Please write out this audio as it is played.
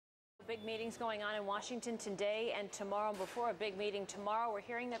big meetings going on in Washington today and tomorrow. Before a big meeting tomorrow, we're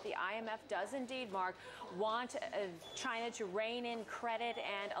hearing that the IMF does indeed, Mark, want China to rein in credit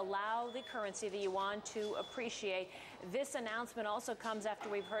and allow the currency, the yuan, to appreciate. This announcement also comes after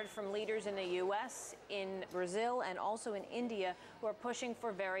we've heard from leaders in the U.S., in Brazil, and also in India who are pushing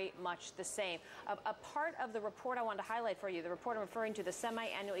for very much the same. A part of the report I want to highlight for you, the report I'm referring to, the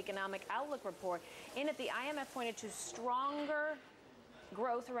Semi-Annual Economic Outlook report, in it the IMF pointed to stronger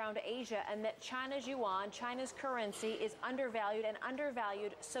growth around Asia and that China's yuan, China's currency, is undervalued and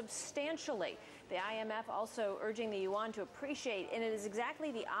undervalued substantially. The IMF also urging the yuan to appreciate, and it is exactly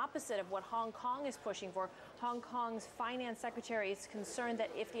the opposite of what Hong Kong is pushing for. Hong Kong's finance secretary is concerned that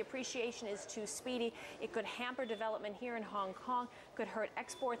if the appreciation is too speedy, it could hamper development here in Hong Kong, could hurt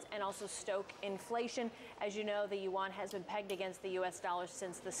exports, and also stoke inflation. As you know, the yuan has been pegged against the U.S. dollar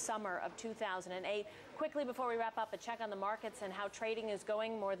since the summer of 2008. Quickly, before we wrap up, a check on the markets and how trading is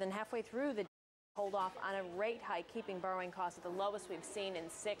going. More than halfway through the hold off on a rate hike, keeping borrowing costs at the lowest we've seen in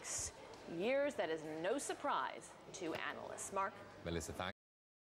 6 years. That is no surprise to analysts. Mark? Melissa, thanks.